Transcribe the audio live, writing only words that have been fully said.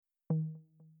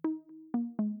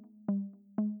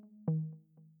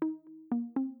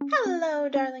Hello,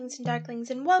 darlings and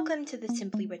darklings, and welcome to the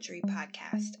Simply Witchery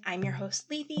podcast. I'm your host,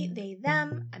 Lethe, they,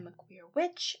 them. I'm a queer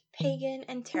witch, pagan,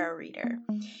 and tarot reader.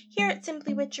 Here at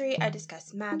Simply Witchery, I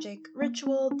discuss magic,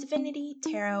 ritual, divinity,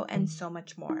 tarot, and so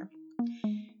much more.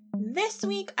 This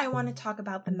week, I want to talk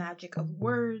about the magic of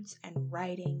words and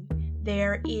writing.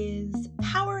 There is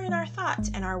power in our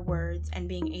thoughts and our words, and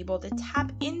being able to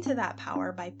tap into that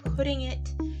power by putting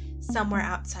it somewhere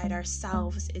outside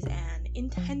ourselves is an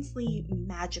intensely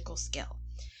magical skill.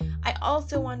 I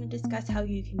also want to discuss how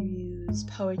you can use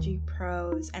poetry,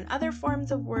 prose, and other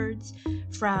forms of words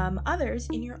from others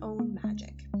in your own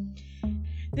magic.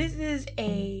 This is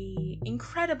an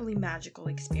incredibly magical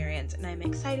experience, and I'm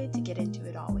excited to get into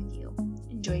it all with you.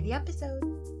 Enjoy the episode.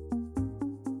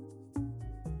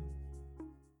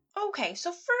 Okay,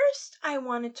 so first I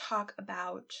want to talk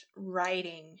about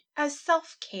writing as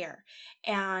self-care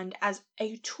and as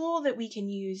a tool that we can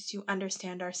use to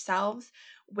understand ourselves,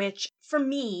 which for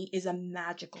me is a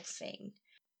magical thing.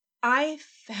 I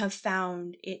have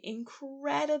found it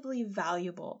incredibly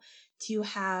valuable to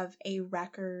have a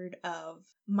record of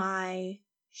my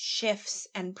shifts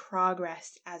and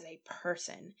progress as a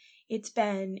person. It's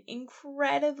been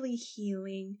incredibly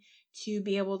healing to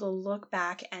be able to look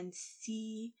back and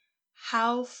see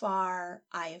how far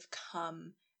I have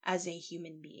come as a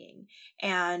human being,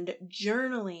 and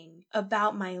journaling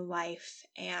about my life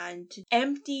and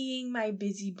emptying my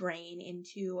busy brain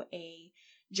into a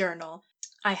journal.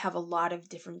 I have a lot of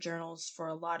different journals for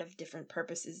a lot of different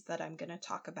purposes that I'm going to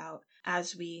talk about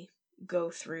as we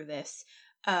go through this.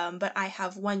 But I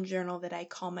have one journal that I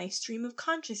call my stream of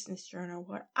consciousness journal,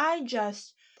 where I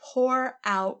just pour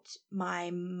out my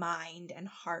mind and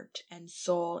heart and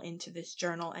soul into this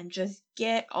journal and just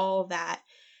get all that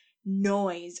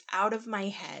noise out of my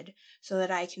head so that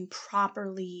I can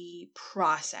properly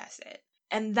process it.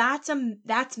 And that's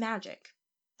magic.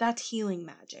 That's healing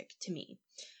magic to me.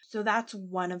 So that's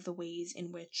one of the ways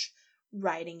in which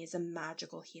writing is a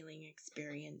magical healing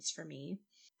experience for me.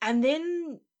 And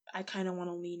then I kind of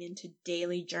want to lean into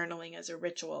daily journaling as a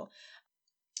ritual.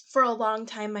 For a long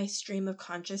time, my stream of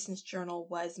consciousness journal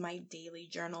was my daily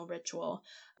journal ritual.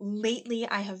 Lately,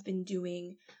 I have been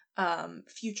doing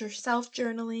future self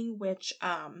journaling, which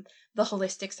the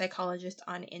holistic psychologist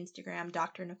on Instagram,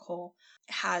 Dr. Nicole,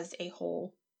 has a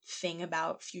whole thing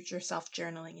about future self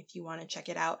journaling if you want to check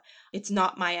it out. It's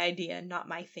not my idea, not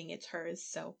my thing, it's hers.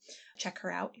 So check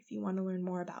her out if you want to learn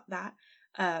more about that.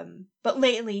 But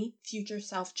lately, future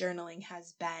self-journaling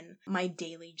has been my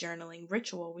daily journaling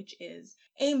ritual, which is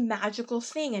a magical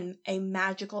thing and a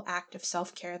magical act of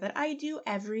self-care that I do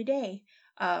every day.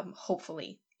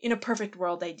 Hopefully. In a perfect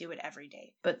world, I do it every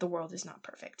day, but the world is not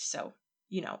perfect. So,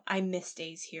 I miss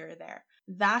days here or there.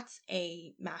 That's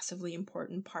a massively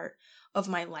important part of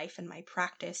my life and my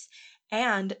practice,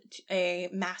 and a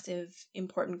massive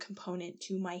important component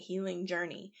to my healing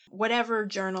journey. Whatever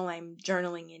journal I'm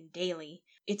journaling in daily,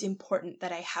 it's important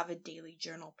that I have a daily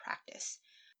journal practice.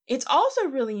 It's also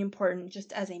really important,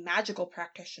 just as a magical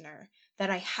practitioner, that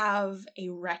I have a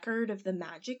record of the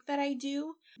magic that I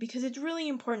do, because it's really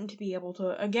important to be able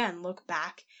to, again, look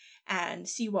back and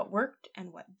see what worked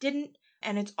and what didn't.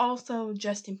 And it's also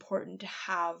just important to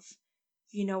have,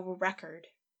 a record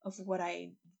of what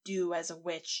I do as a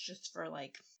witch, just for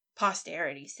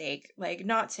posterity's sake.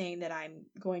 Not saying that I'm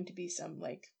going to be some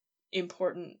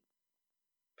important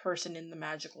person in the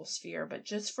magical sphere, but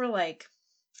just for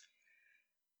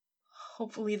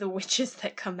hopefully the witches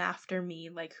that come after me,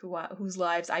 whose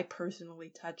lives I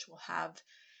personally touch, will have,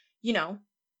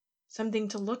 something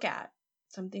to look at,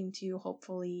 something to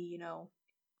hopefully,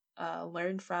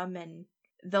 learn from, and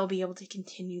they'll be able to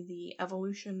continue the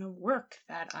evolution of work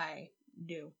that I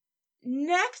do.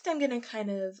 Next, I'm going to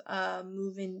kind of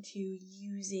move into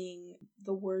using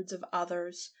the words of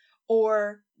others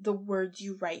or the words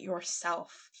you write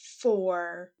yourself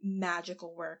for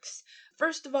magical works.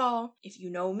 First of all, if you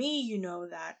know me, you know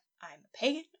that I'm a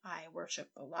pagan. I worship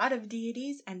a lot of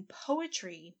deities, and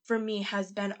poetry for me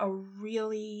has been a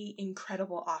really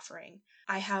incredible offering.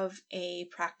 I have a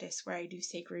practice where I do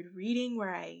sacred reading,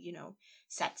 where I,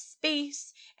 set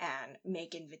space and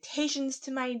make invitations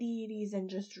to my deities and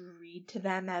just read to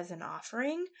them as an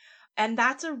offering. And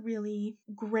that's a really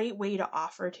great way to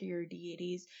offer to your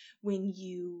deities when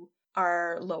you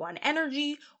are low on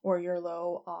energy, or you're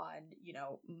low on,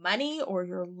 money, or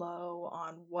you're low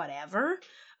on whatever.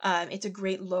 It's a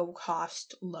great low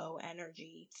cost, low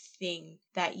energy thing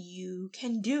that you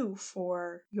can do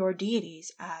for your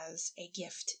deities as a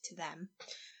gift to them.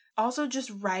 Also, just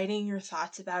writing your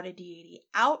thoughts about a deity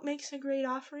out makes a great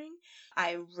offering.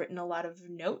 I've written a lot of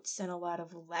notes and a lot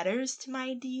of letters to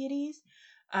my deities.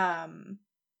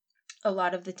 A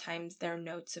lot of the times they're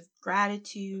notes of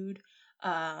gratitude.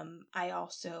 I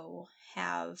also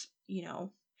have,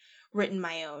 written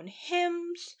my own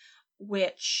hymns,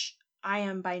 which I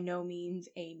am by no means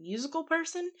a musical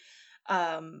person.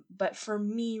 But for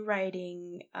me,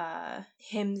 writing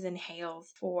hymns and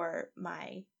hails for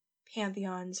my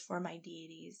pantheons, for my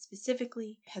deities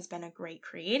specifically, has been a great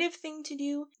creative thing to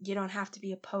do. You don't have to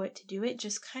be a poet to do it.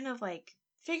 Just kind of like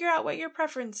figure out what your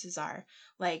preferences are.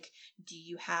 Like, do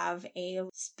you have a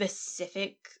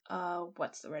specific,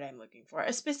 what's the word I'm looking for?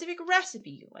 A specific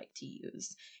recipe you like to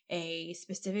use? A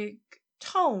specific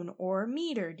tone or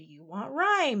meter? Do you want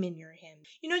rhyme in your hymn?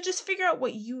 Just figure out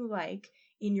what you like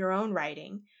in your own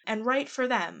writing and write for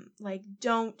them. Like,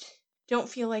 don't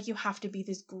feel like you have to be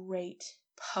this great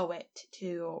poet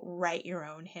to write your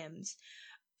own hymns.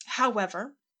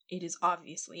 However, it is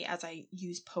obviously, as I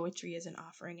use poetry as an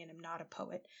offering and am not a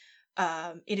poet,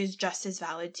 it is just as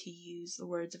valid to use the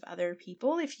words of other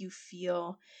people if you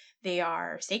feel they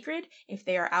are sacred, if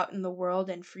they are out in the world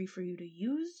and free for you to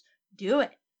use. Do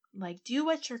it. Like, do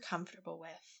what you're comfortable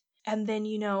with. And then,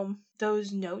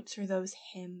 those notes or those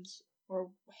hymns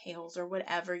or hails or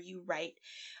whatever you write,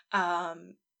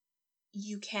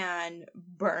 you can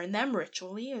burn them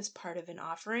ritually as part of an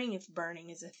offering. If burning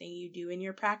is a thing you do in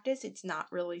your practice, it's not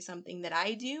really something that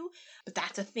I do, but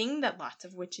that's a thing that lots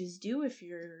of witches do. If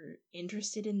you're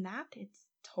interested in that, it's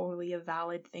totally a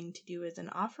valid thing to do as an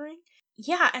offering.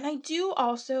 Yeah, and I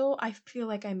feel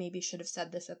like I maybe should have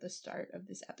said this at the start of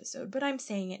this episode, but I'm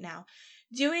saying it now.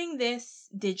 Doing this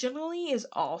digitally is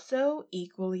also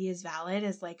equally as valid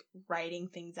as like writing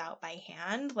things out by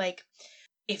hand. Like,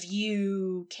 if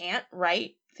you can't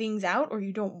write things out or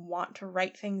you don't want to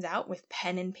write things out with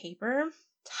pen and paper,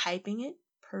 typing it,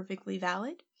 perfectly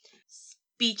valid.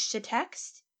 Speech to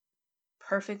text,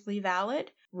 perfectly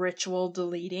valid. Ritual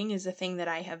deleting is a thing that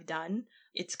I have done.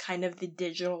 It's kind of the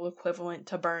digital equivalent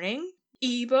to burning.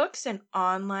 Ebooks and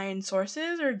online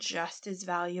sources are just as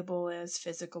valuable as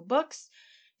physical books.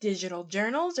 Digital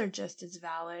journals are just as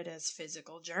valid as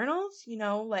physical journals.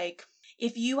 Like,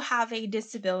 if you have a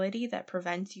disability that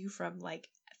prevents you from like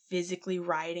physically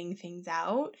writing things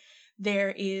out,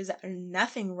 there is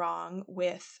nothing wrong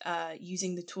with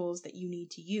using the tools that you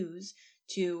need to use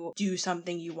to do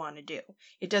something you want to do.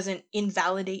 It doesn't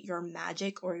invalidate your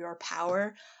magic or your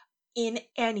power in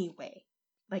any way,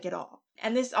 like at all.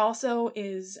 And this also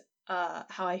is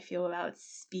how I feel about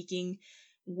speaking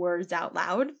words out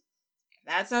loud. If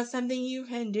that's not something you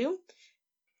can do,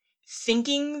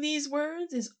 thinking these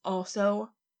words is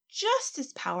also just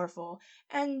as powerful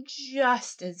and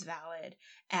just as valid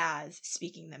as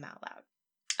speaking them out loud.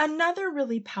 Another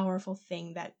really powerful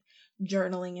thing that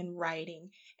journaling and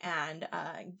writing and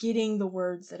getting the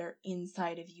words that are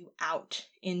inside of you out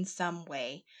in some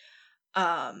way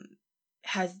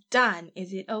has done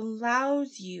is it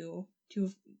allows you to,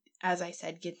 as I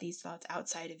said, get these thoughts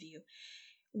outside of you,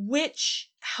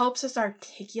 which helps us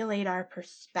articulate our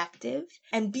perspective.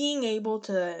 And being able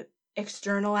to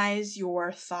externalize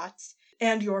your thoughts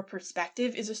and your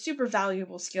perspective is a super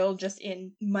valuable skill just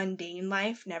in mundane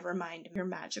life, never mind your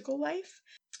magical life.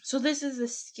 So this is a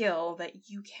skill that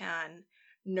you can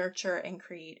nurture and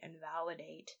create and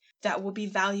validate that will be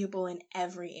valuable in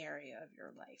every area of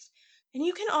your life. And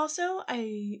you can also,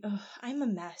 I'm a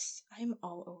mess. I'm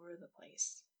all over the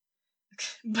place.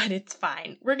 But it's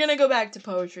fine. We're gonna go back to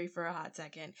poetry for a hot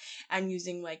second and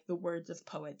using like the words of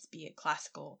poets, be it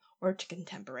classical or to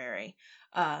contemporary,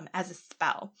 as a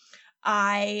spell.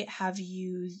 I have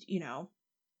used,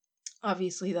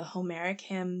 obviously the Homeric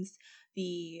hymns,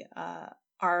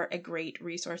 are a great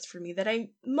resource for me that I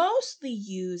mostly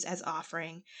use as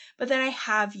offering, but that I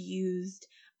have used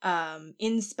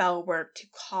in spell work to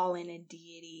call in a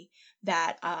deity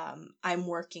that I'm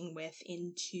working with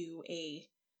into a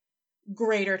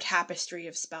greater tapestry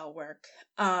of spell work.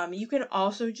 You can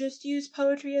also just use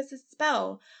poetry as a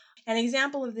spell. An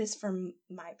example of this from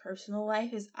my personal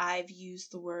life is I've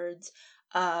used the words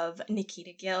of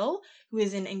Nikita Gill, who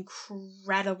is an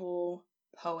incredible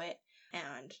poet,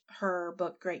 and her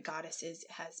book Great Goddesses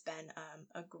has been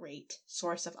a great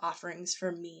source of offerings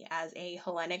for me as a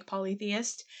Hellenic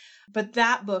polytheist. But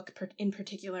that book in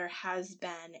particular has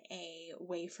been a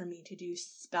way for me to do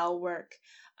spell work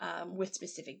with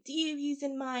specific deities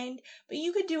in mind. But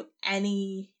you could do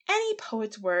any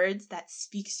poet's words that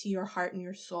speaks to your heart and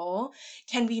your soul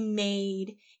can be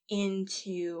made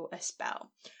into a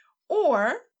spell.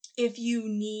 Or if you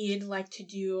need like to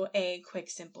do a quick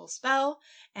simple spell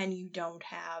and you don't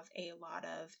have a lot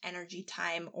of energy,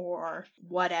 time, or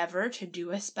whatever to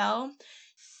do a spell,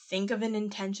 think of an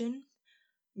intention,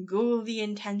 Google the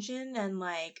intention and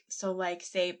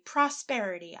say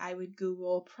prosperity, I would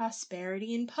Google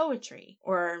prosperity in poetry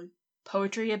or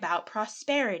poetry about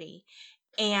prosperity.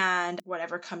 And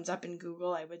whatever comes up in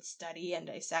Google, I would study and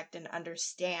dissect and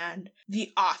understand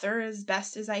the author as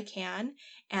best as I can,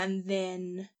 and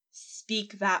then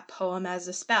speak that poem as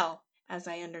a spell as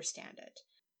I understand it.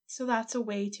 So that's a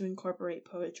way to incorporate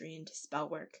poetry into spell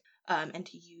work, and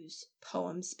to use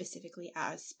poems specifically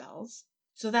as spells.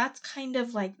 So that's kind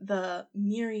of like the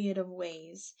myriad of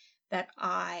ways that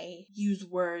I use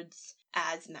words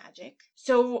as magic.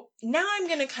 So now I'm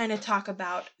going to kind of talk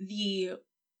about the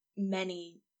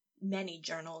many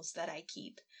journals that I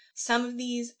keep. Some of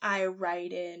these I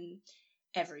write in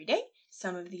every day.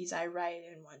 Some of these I write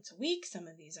in once a week. Some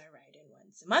of these I write in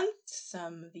once a month.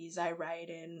 Some of these I write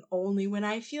in only when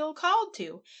I feel called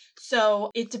to. So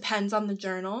it depends on the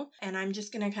journal, and I'm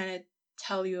just going to kind of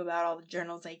tell you about all the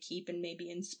journals I keep and maybe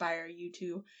inspire you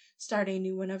to start a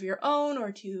new one of your own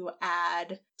or to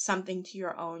add something to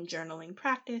your own journaling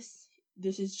practice.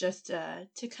 This is just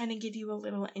to kind of give you a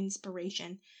little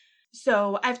inspiration.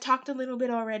 So I've talked a little bit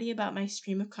already about my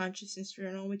stream of consciousness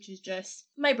journal, which is just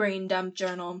my brain dump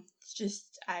journal. It's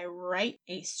just I write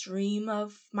a stream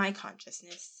of my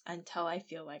consciousness until I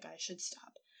feel like I should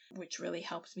stop, which really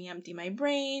helps me empty my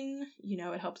brain.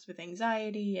 It helps with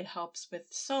anxiety. It helps with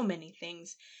so many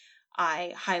things.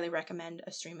 I highly recommend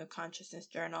a stream of consciousness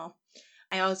journal.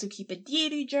 I also keep a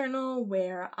deity journal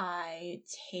where I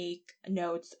take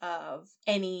notes of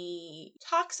any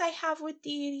talks I have with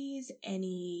deities,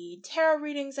 any tarot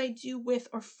readings I do with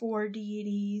or for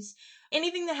deities.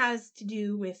 Anything that has to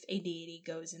do with a deity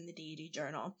goes in the deity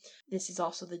journal. This is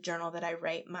also the journal that I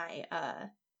write my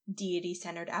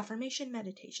deity-centered affirmation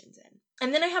meditations in.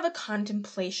 And then I have a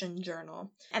contemplation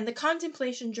journal. And the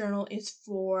contemplation journal is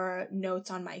for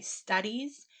notes on my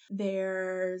studies.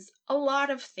 There's a lot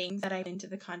of things that I put into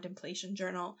the contemplation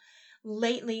journal.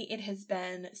 Lately, it has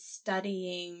been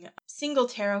studying single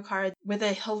tarot cards with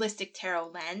a holistic tarot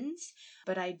lens,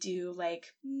 but I do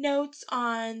notes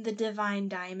on the divine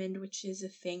diamond, which is a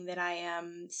thing that I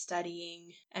am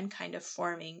studying and kind of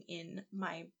forming in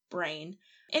my brain.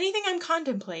 Anything I'm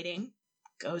contemplating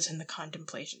goes in the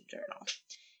contemplation journal.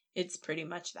 It's pretty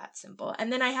much that simple.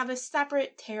 And then I have a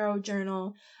separate tarot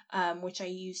journal, which I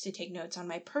use to take notes on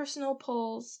my personal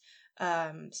pulls.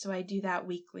 So I do that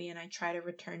weekly, and I try to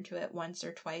return to it once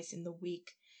or twice in the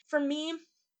week. For me,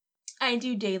 I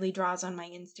do daily draws on my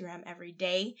Instagram every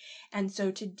day, and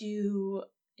so to do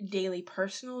daily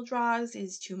personal draws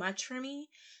is too much for me.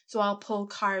 So I'll pull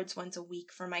cards once a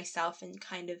week for myself and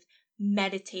kind of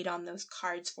meditate on those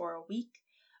cards for a week.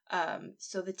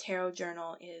 So the tarot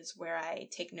journal is where I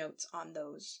take notes on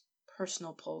those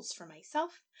personal pulls for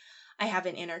myself. I have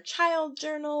an inner child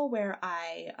journal where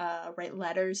I write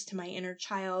letters to my inner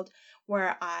child,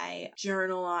 where I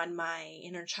journal on my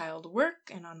inner child work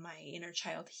and on my inner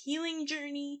child healing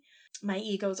journey. My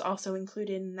ego is also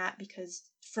included in that because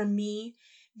for me,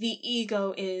 the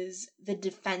ego is the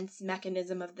defense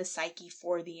mechanism of the psyche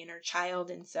for the inner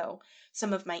child, and so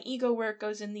some of my ego work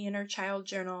goes in the inner child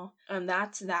journal, and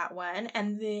that's that one.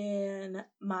 And then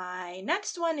my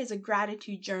next one is a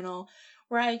gratitude journal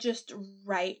where I just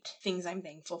write things I'm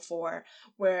thankful for,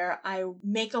 where I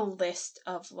make a list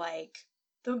of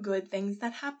the good things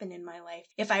that happen in my life.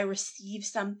 If I receive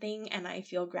something and I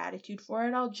feel gratitude for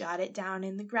it, I'll jot it down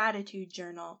in the gratitude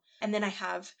journal. And then I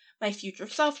have my future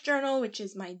self journal, which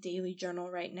is my daily journal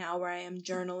right now, where I am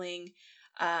journaling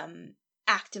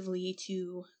actively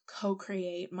to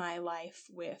co-create my life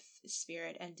with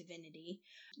spirit and divinity.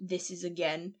 This is,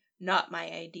 again, not my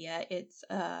idea. It's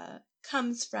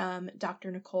comes from Dr.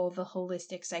 Nicole, the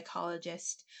holistic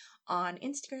psychologist, on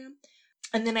Instagram.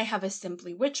 And then I have a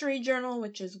Simply Witchery journal,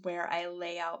 which is where I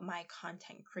lay out my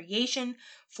content creation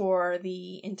for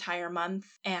the entire month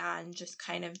and just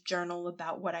kind of journal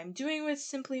about what I'm doing with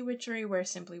Simply Witchery, where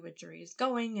Simply Witchery is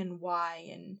going and why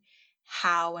and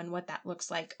how and what that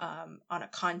looks like on a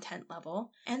content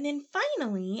level. And then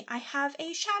finally, I have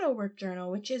a shadow work journal,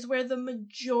 which is where the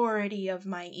majority of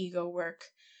my ego work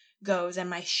goes and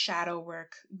my shadow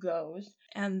work goes.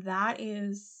 And that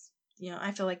is,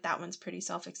 I feel like that one's pretty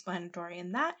self-explanatory,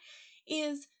 and that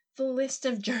is the list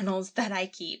of journals that I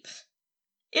keep.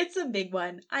 It's a big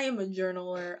one. I am a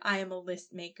journaler, I am a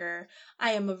list maker,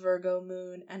 I am a Virgo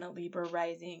moon and a Libra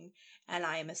rising, and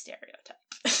I am a stereotype.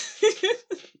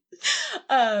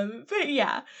 But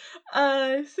yeah,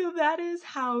 so that is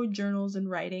how journals and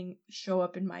writing show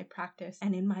up in my practice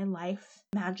and in my life,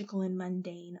 magical and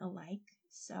mundane alike.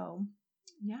 So,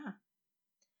 yeah.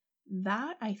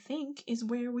 that, I think, is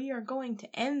where we are going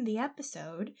to end the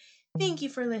episode. Thank you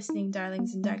for listening,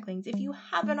 darlings and darklings. If you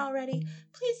haven't already,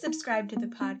 please subscribe to the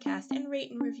podcast and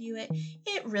rate and review it.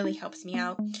 It really helps me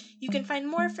out. You can find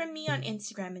more from me on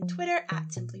Instagram and Twitter at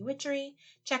SimplyWitchery.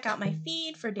 Check out my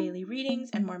feed for daily readings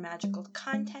and more magical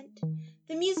content.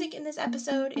 The music in this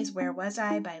episode is Where Was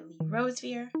I by Lee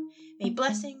Rosevere. May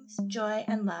blessings, joy,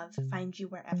 and love find you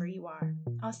wherever you are.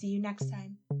 I'll see you next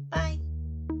time. Bye.